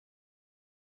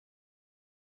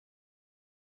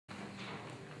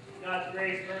God's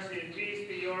grace, mercy, and peace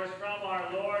be yours from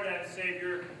our Lord and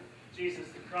Savior, Jesus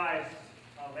the Christ.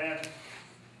 Amen.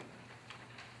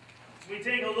 As we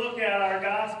take a look at our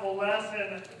gospel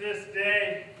lesson this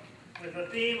day with the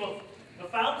theme of the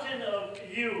fountain of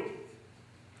youth,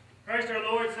 Christ our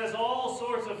Lord says all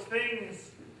sorts of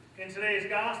things in today's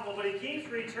gospel, but he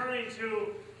keeps returning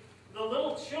to the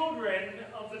little children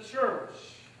of the church.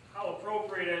 How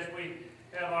appropriate as we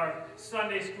have our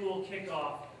Sunday school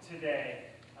kickoff today.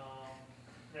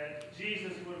 That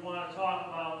Jesus would want to talk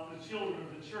about the children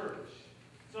of the church.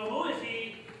 So who is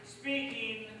he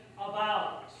speaking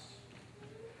about?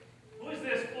 Who is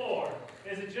this for?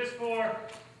 Is it just for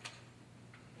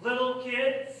little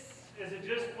kids? Is it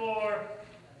just for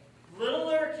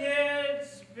littler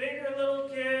kids? Bigger little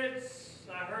kids?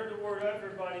 I heard the word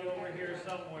everybody over here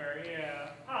somewhere.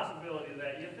 Yeah, possibility of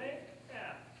that, you think?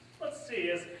 Yeah. Let's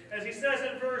see. As he says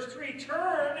in verse 3,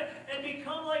 turn and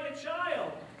become like a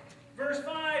child. Verse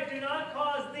 5, do not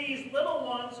cause these little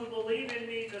ones who believe in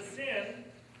me to sin.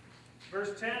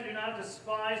 Verse 10, do not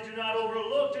despise, do not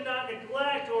overlook, do not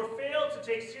neglect or fail to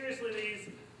take seriously these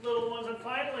little ones. And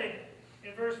finally,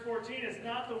 in verse 14, it's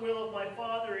not the will of my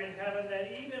Father in heaven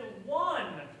that even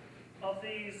one of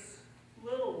these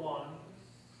little ones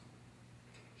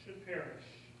should perish.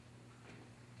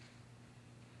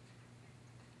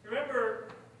 Remember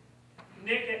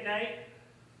Nick at Night?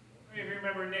 How many of you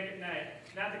remember Nick at Night?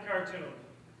 Not the cartoon.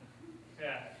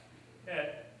 Yeah.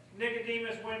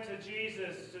 Nicodemus went to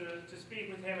Jesus to speak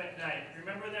with him at night.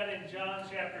 Remember that in John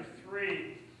chapter 3.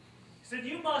 He said,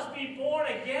 you must be born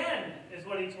again, is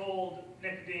what he told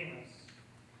Nicodemus.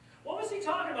 What was he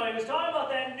talking about? He was talking about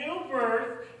that new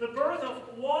birth, the birth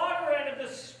of water and of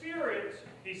the Spirit,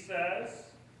 he says.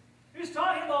 He was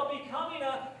talking about becoming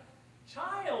a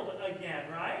child again,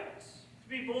 right? To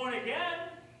be born again.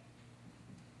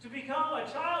 To become a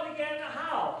child again,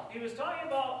 how? He was talking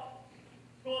about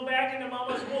going back into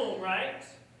mama's womb, right?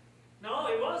 No,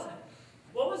 he wasn't.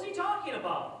 What was he talking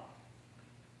about?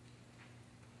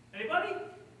 Anybody?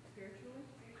 Spiritually?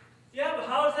 Yeah, but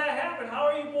how does that happen? How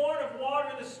are you born of water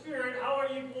and the Spirit? How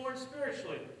are you born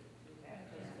spiritually?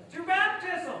 Through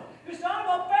baptism. He was talking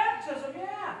about baptism,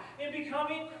 yeah, and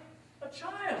becoming a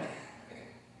child.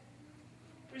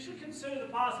 We should consider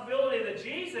the possibility that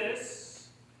Jesus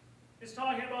is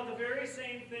talking about the very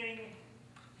same thing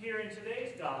here in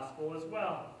today's gospel as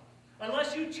well.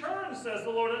 Unless you turn, says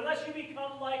the Lord, unless you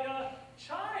become like a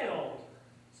child,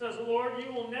 says the Lord,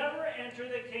 you will never enter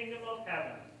the kingdom of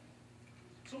heaven.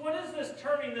 So what is this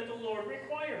turning that the Lord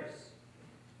requires?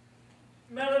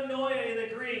 Metanoia in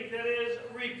the Greek, that is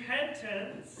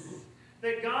repentance,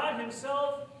 that God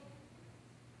himself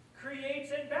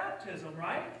creates in baptism,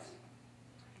 right?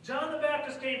 John the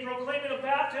Baptist came proclaiming a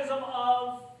baptism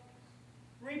of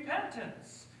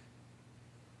repentance.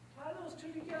 Tie those two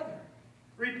together.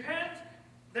 Repent,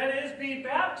 that is, be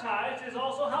baptized, is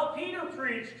also how Peter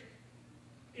preached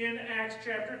in Acts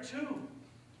chapter 2.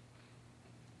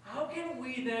 How can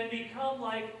we then become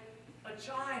like a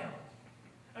child?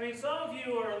 I mean, some of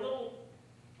you are a little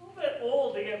bit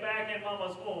old to get back in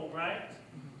mama's womb, right?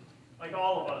 Like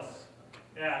all of us.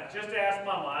 Yeah, just ask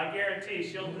mama. I guarantee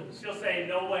she'll say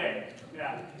no way.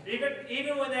 Yeah,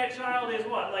 even when that child is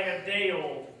what, like a day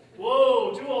old.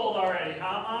 Whoa, too old already,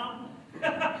 huh, Mom?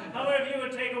 How many of you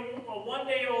would take a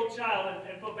one-day-old child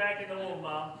and put back in the womb,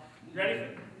 Mom? Ready?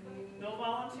 No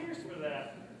volunteers for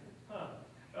that. Huh?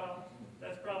 Well,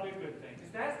 that's probably a good thing,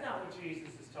 because that's not what Jesus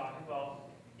is talking about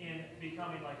in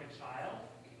becoming like a child.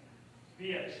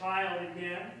 Be a child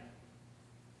again.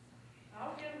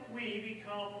 How can we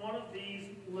become one of these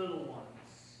little ones?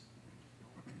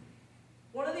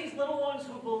 One of these little ones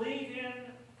who believe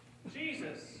in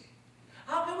Jesus.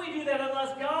 How can we do that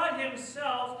unless God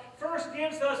himself first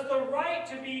gives us the right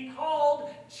to be called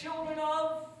children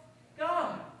of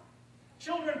God?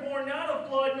 Children born not of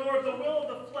blood, nor of the will of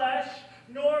the flesh,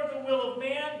 nor of the will of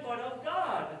man, but of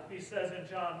God, he says in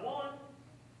John 1.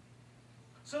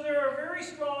 So there are very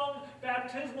strong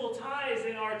baptismal ties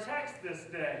in our text this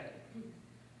day.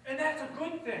 And that's a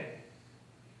good thing.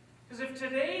 Because if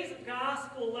today's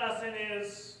gospel lesson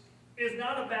is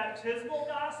not a baptismal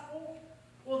gospel,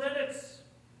 well then it's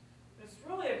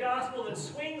really a gospel that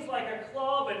swings like a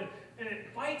club and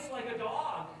it bites like a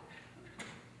dog.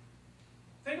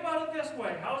 Think about it this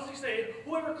way. How does he say,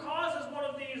 whoever causes one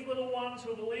of these little ones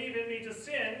who believe in me to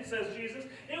sin, says Jesus,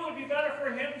 it would be better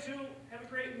for him to have a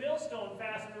great millstone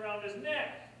fastened around his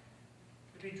neck,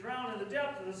 to be drowned in the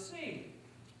depth of the sea.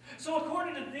 So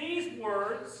according to these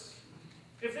words,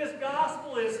 if this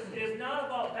gospel is not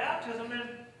about baptism,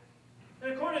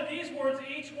 then according to these words,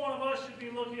 each one of us should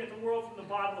be looking at the world from the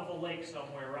bottom of a lake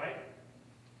somewhere, right?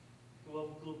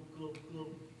 glub, glub, glub, glub,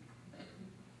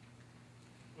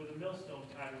 with a millstone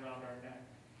tied around our neck.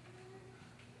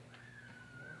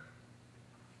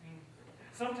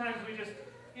 Sometimes we just,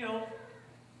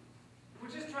 we're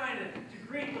just trying to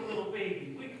greet the little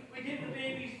baby. We give the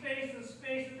baby's face and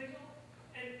space and think,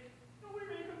 and we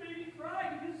make the baby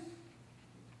cry because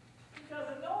he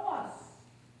doesn't know us.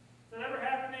 Has that ever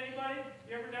happened to anybody?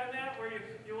 You ever done that where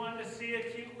you wanted to see a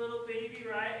cute little baby,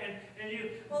 right? And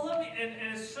you, well, let me,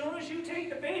 and as soon as you take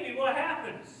the baby, what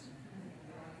happens?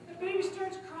 The baby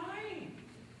starts crying.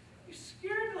 You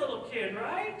scared the little kid,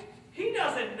 right? He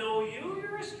doesn't know you.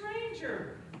 You're a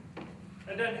stranger.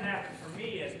 That doesn't happen for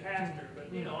me as pastor, but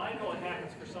I know it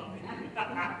happens for some people.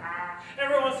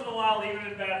 Every once in a while, even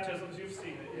in baptisms, you've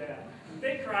seen it, yeah.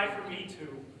 They cry for me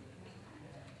too.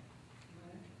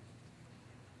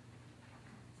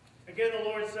 Again, the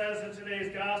Lord says in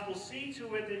today's gospel, see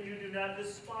to it that you do not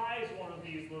despise one of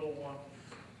these little ones.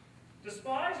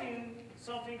 Despising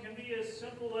something can be as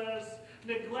simple as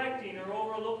neglecting or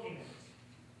overlooking it.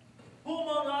 Who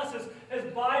among us has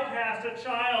bypassed a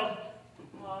child,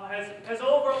 has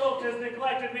overlooked, has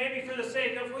neglected, maybe for the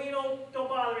sake of, don't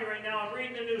bother me right now, I'm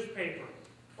reading the newspaper.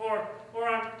 Or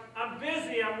I'm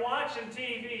busy, I'm watching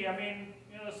TV. I mean,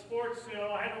 sports,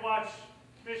 I had to watch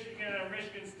Michigan or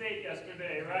Michigan State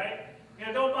yesterday,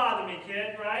 right? Don't bother me,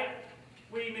 kid, right?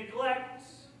 We neglect.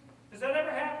 Has that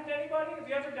ever happened to anybody? Have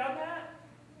you ever done that?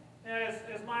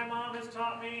 As my mom has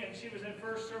taught me, and she was in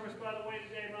first service, by the way,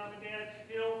 today, Mom and Dad,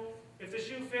 if the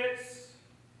shoe fits,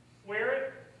 wear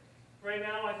it. Right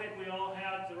now, I think we all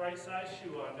have the right size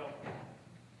shoe on, don't we?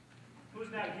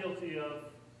 Who's not guilty of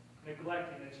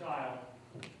neglecting a child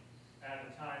at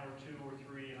a time or 2 or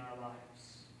 3 in our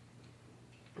lives?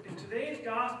 If today's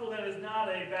gospel then is not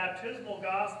a baptismal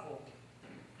gospel,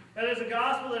 that is a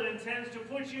gospel that intends to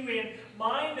put you in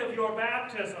mind of your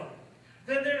baptism,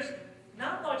 then there's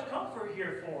not much comfort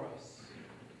here for us.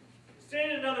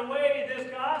 Stated another way, this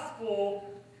gospel,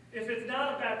 if it's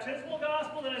not a baptismal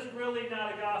gospel, then it's really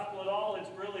not a gospel at all. It's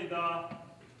really the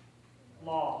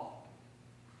law.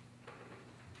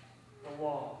 The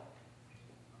law.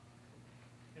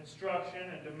 Instruction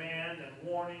and demand and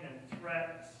warning and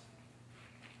threats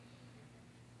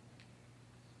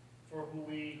for who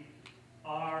we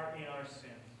are in our sin.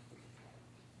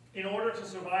 In order to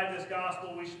survive this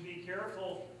gospel, we should be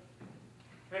careful.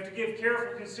 We have to give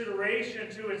careful consideration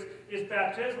to its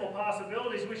baptismal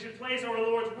possibilities. We should place our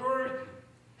Lord's word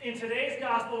in today's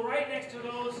gospel right next to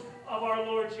those of our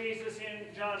Lord Jesus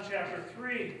in John chapter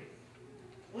 3.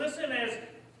 Listen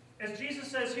as Jesus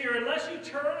says here, unless you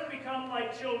turn and become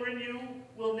like children, you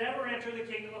will never enter the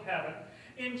kingdom of heaven.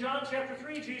 In John chapter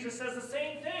 3, Jesus says the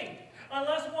same thing.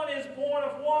 Unless one is born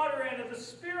of water and of the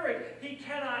Spirit, he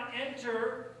cannot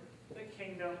enter the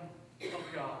kingdom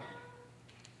of God.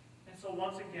 And so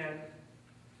once again,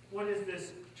 what is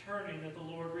this turning that the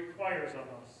Lord requires of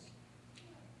us?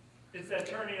 It's that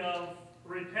turning of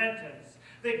repentance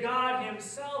that God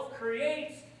himself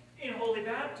creates in holy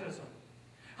baptism.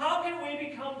 How can we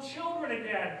become children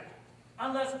again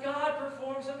unless God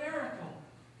performs a miracle?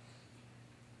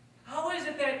 How is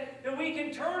it that we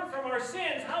can turn from our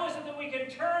sins? How is it that we can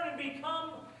turn and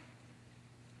become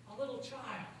a little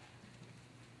child?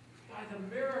 By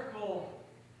the miracle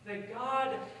that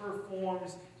God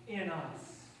performs in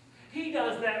us. He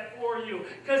does that for you.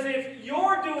 Because if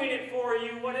you're doing it for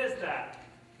you, what is that?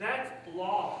 That's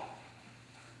law.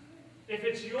 If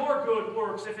it's your good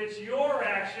works, if it's your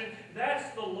action,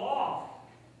 that's the law.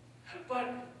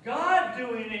 But God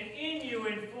doing it in you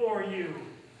and for you,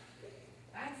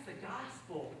 that's the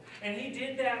gospel. And he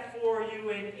did that for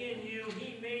you and in you.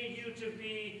 He made you to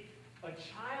be a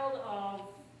child of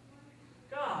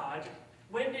God.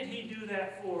 When did he do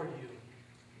that for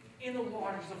you? In the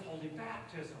waters of holy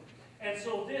baptism. And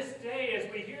so this day,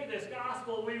 as we hear this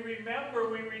gospel, we remember,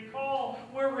 we recall,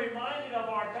 we're reminded of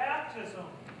our baptism.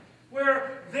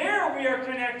 Where there we are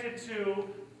connected to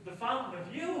the fountain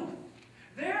of youth.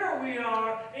 There we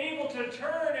are able to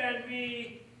turn and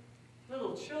be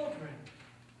little children.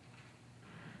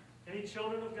 Any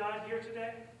children of God here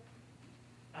today?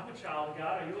 I'm a child of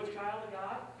God. Are you a child of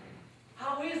God?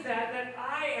 How is that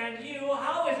I and you,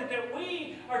 how is it that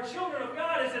we are children of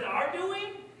God? Is it our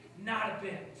doing? Not a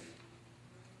bit.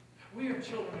 We are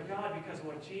children of God because of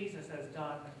what Jesus has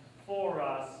done for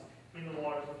us in the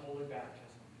waters of holy baptism.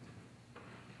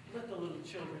 Let the little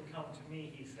children come to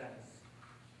me, he says.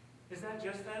 Is that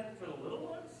just then for the little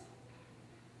ones?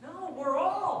 No, we're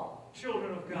all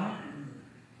children of God.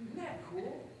 Isn't that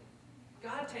cool?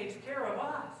 God takes care of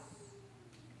us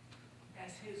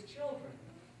as his children.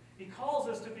 He calls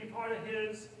us to be part of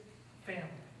his family.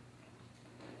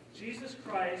 Jesus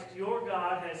Christ, your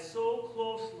God, has so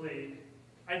closely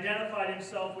identified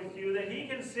himself with you that he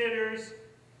considers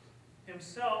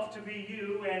himself to be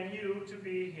you and you to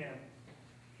be him.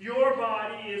 Your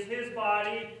body is his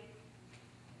body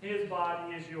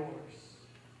is yours.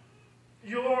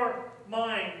 Your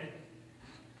mind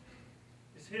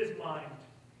is his mind.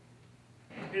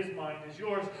 His mind is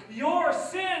yours. Your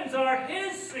sins are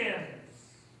his sins.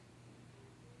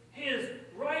 His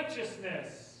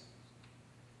righteousness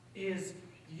is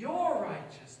your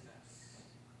righteousness.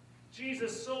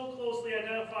 Jesus so closely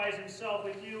identifies himself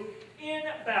with you in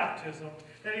baptism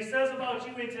that he says about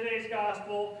you in today's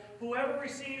gospel, whoever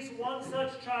receives one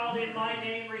such child in my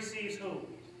name receives who?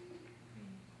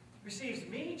 Receives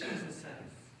me, Jesus says.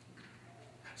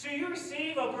 So you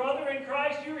receive a brother in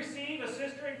Christ, you receive a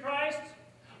sister in Christ.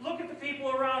 Look at the people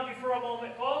around you for a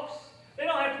moment, folks. They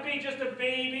don't have to be just a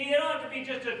baby. They don't have to be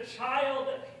just a child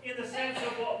in the sense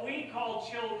of what we call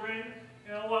children.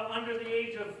 You know, what, under the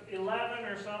age of 11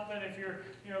 or something, if you're,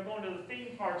 going to the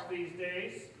theme parks these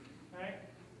days, right?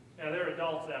 Yeah, they're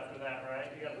adults after that,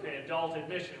 right? You got to pay adult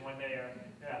admission when they are,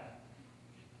 yeah.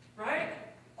 Right?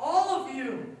 All of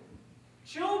you,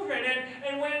 children,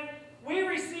 and when we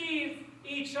receive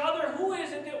each other, who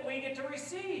is it that we get to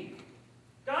receive?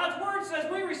 God's Word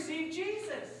says we receive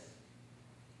Jesus.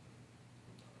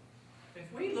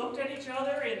 If we looked at each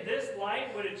other in this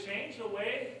light, would it change the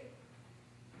way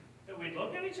that we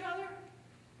look at each other?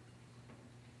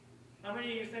 How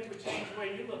many of you think would change the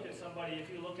way you look at somebody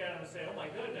if you look at them and say, oh my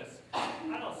goodness,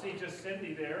 I don't see just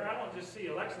Cindy there. I don't just see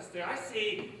Alexis there. I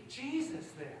see Jesus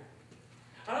there.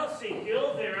 I don't see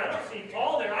Gil there. I don't see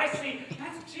Paul there. I see,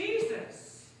 that's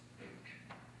Jesus.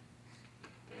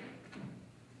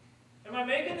 Am I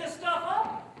making this stuff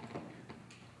up?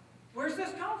 Where's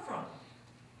this come from?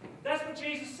 That's what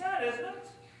Jesus said, isn't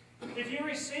it? If you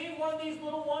receive one of these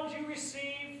little ones, you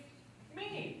receive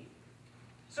me.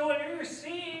 So when we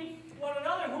receive one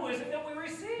another, who is it that we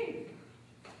receive?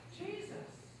 Jesus.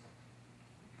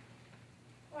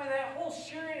 Why, that whole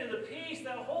sharing of the peace,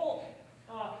 that whole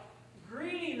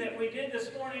greeting that we did this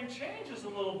morning changes a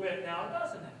little bit now,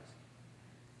 doesn't it?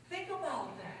 Think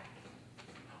about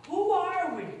that. Who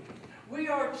are we? We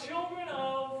are children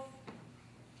of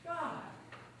God.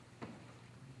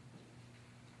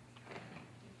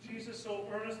 Jesus so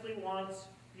earnestly wants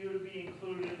you to be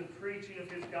included in the preaching of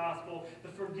his gospel, the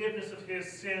forgiveness of his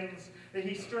sins, that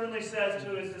he sternly says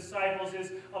to his disciples,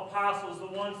 his apostles,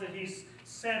 the ones that he's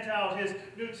sent out, his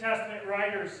New Testament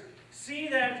writers, see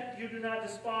that you do not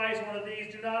despise one of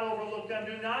these, do not overlook them,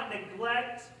 do not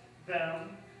neglect them.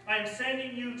 I am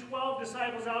sending you 12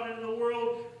 disciples out into the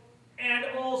world, and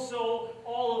also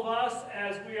all of us,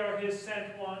 as we are his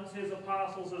sent ones, his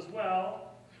apostles as well,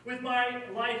 with my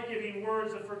life-giving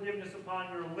words of forgiveness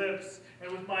upon your lips,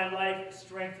 and with my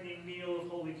life-strengthening meal of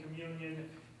Holy Communion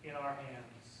in our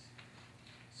hands.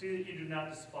 See that you do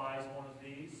not despise one of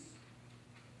these.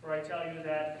 For I tell you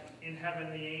that in heaven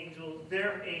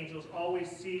their angels always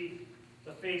see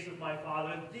the face of my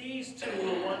Father. These two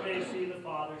will one day see the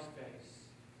Father's face.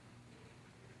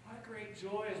 What a great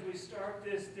joy as we start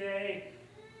this day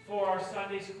for our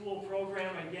Sunday school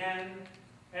program again.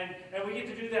 And we get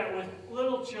to do that with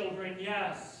little children,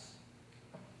 yes.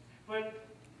 But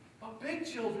big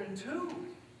children too.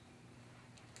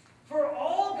 For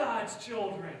all God's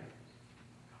children.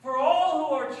 For all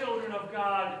who are children of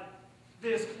God,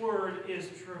 this word is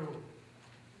true.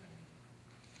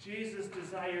 Jesus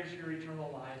desires your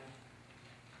eternal life.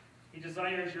 He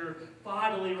desires your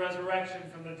bodily resurrection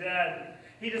from the dead.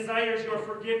 He desires your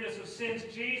forgiveness of sins.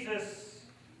 Jesus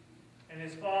and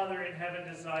his Father in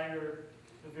heaven desire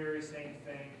the very same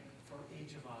thing for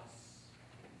each of us.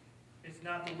 It's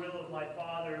not the will of my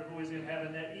Father who is in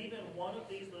heaven that even one of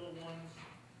these little ones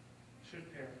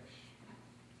should perish.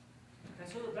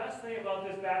 And so the best thing about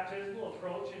this baptismal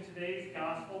approach in today's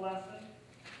gospel lesson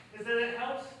is that it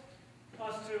helps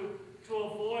us to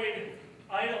avoid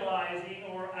idolizing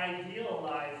or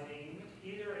idealizing,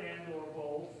 either and or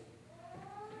both,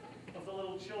 of the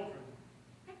little children.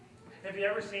 Have you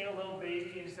ever seen a little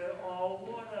baby and you said, oh,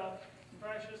 what a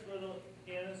precious little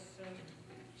innocent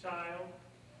child?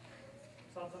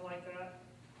 Something like that?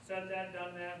 Said that,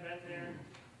 done that, been there?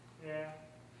 Yeah,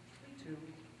 me too.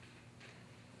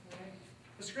 Okay.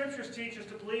 The Scriptures teach us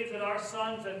to believe that our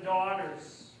sons and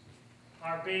daughters,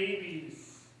 our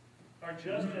babies, are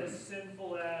just as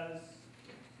sinful as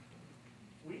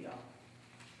we are.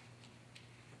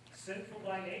 Sinful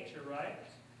by nature, right?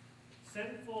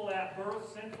 Sinful at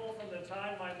birth, sinful from the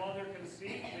time my mother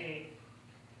conceived me,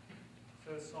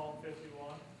 says Psalm 51.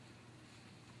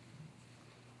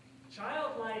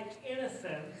 Childlike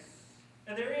innocence,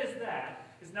 and there is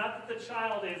that, is not that the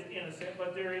child is innocent,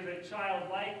 but there is a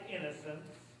childlike innocence.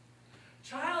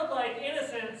 Childlike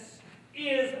innocence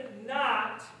is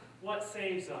not what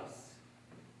saves us.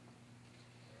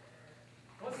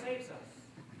 What saves us?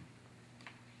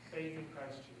 Faith in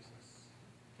Christ Jesus.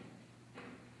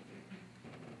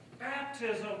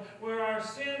 Baptism, where our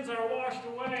sins are washed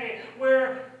away,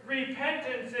 where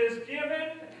repentance is given,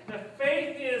 the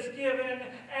faith is given,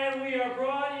 and we are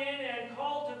brought in and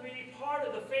called to be part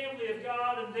of the family of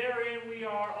God, and therein we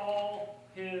are all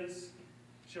His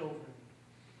children.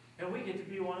 And we get to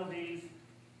be one of these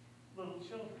little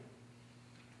children.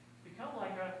 Become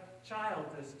like a child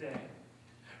this day.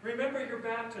 Remember your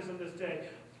baptism this day.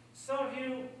 Some of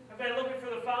you have been looking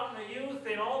for the fountain of youth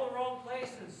in all the wrong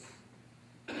places.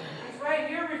 It's right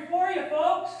here before you,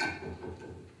 folks.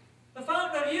 The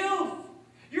fountain of youth.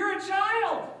 You're a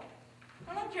child.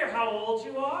 I don't care how old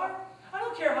you are. I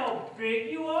don't care how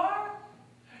big you are.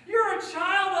 You're a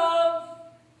child of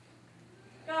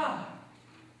God.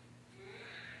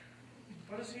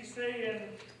 What does he say in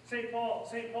St. Paul?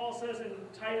 St. Paul says in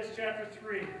Titus chapter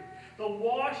 3, the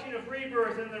washing of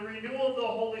rebirth and the renewal of the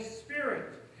Holy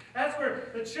Spirit. That's where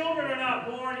the children are not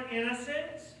born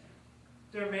innocent.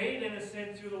 They're made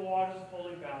innocent through the waters of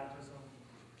holy baptism,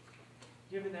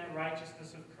 given that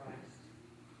righteousness of Christ.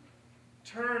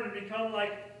 Turn and become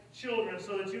like children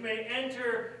so that you may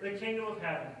enter the kingdom of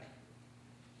heaven.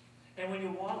 And when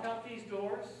you walk out these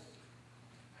doors,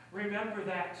 remember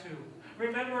that too.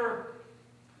 Remember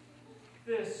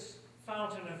this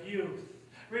fountain of youth.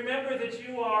 Remember that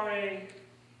you are a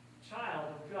child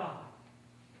of God.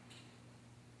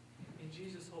 In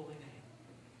Jesus' holy name,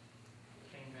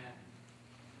 amen.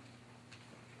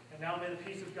 And now may the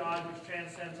peace of God, which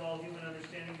transcends all human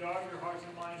understanding, guard your hearts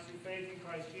and minds through faith in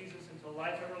Christ Jesus until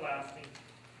life everlasting.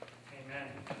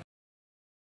 Amen.